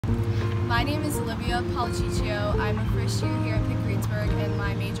My name is Olivia Policicchio. I'm a first year here at Pitt-Greensburg and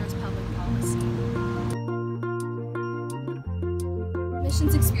my major is public policy.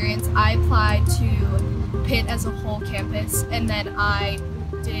 Admissions experience, I applied to Pitt as a whole campus and then I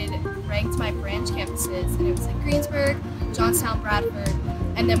ranked my branch campuses and it was like Greensburg, Johnstown, Bradford,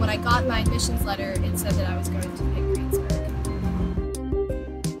 and then when I got my admissions letter it said that I was going to Pitt-Greensburg.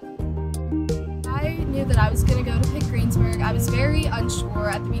 I knew that I was going to go to Pitt-Greensburg. I was very unsure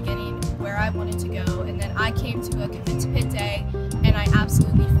at the beginning where I wanted to go, and then I came to a Commit to Pitt day and I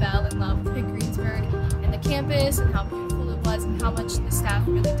absolutely fell in love with Pitt-Greensburg and the campus and how beautiful it was and how much the staff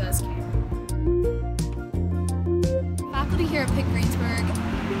really does care. Faculty here at Pitt-Greensburg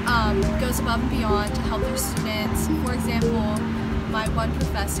goes above and beyond to help their students. For example, my one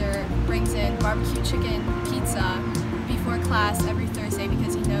professor brings in barbecue chicken pizza before class every Thursday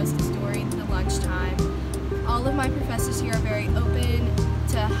because he knows it's during the lunchtime. All of my professors here are very open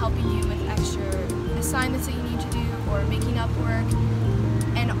to helping you with extra assignments that you need to do or making up work,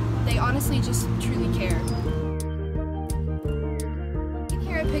 and they honestly just truly care.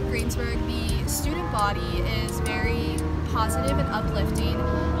 Here at Pitt-Greensburg, the student body is very positive and uplifting.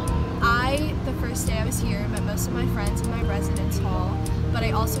 The first day I was here, met most of my friends in my residence hall, but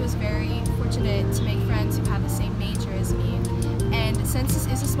I also was very fortunate to make friends who have the same major as me. And since this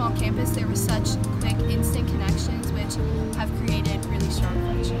is a small campus, there were such quick, instant connections which have created really strong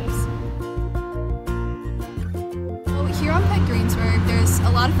friendships. So here on Pitt-Greensburg, there's a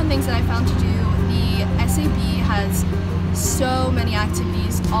lot of fun things that I found to do. The SAB has so many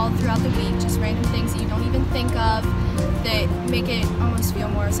activities all throughout the week, just random things that you don't even think of that make it almost feel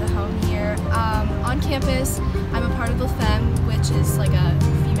more as a home here. On campus, I'm a part of the FEM, which is like a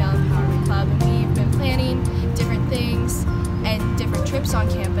female empowerment club, and we've been planning different things and different trips on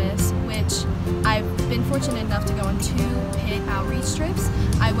campus, which I've been fortunate enough to go on 2 Pitt outreach trips.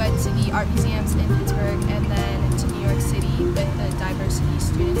 I went to the art museums in Pittsburgh and then to New York City with the Diversity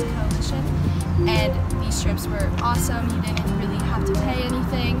Students Coalition. And these trips were awesome. You didn't really have to pay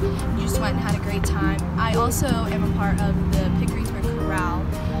anything. You just went and had a great time. I also am a part of the Pitt-Greensburg Chorale,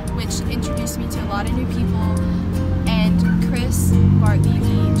 which introduced me to a lot of new people. And Chris Bartley,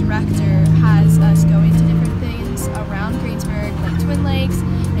 the director, has us going to different things around Greensburg, like Twin Lakes,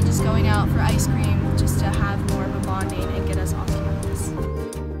 and just going out for ice cream just to have more of a bonding and get us off campus.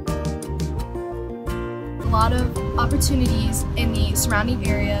 A lot of opportunities in the surrounding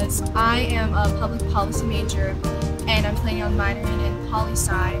areas. I am a public policy major and I'm planning on minoring in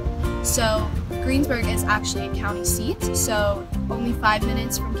poli-sci. So Greensburg is actually a county seat, so only 5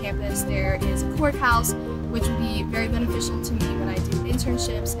 minutes from campus there is a courthouse, which will be very beneficial to me when I do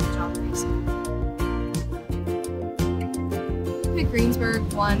internships and job placement.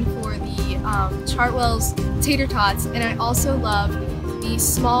 Pitt-Greensburg won for the Chartwell's Tater Tots, and I also love the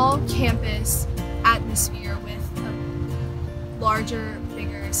small campus atmosphere with a larger,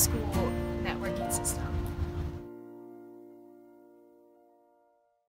 bigger school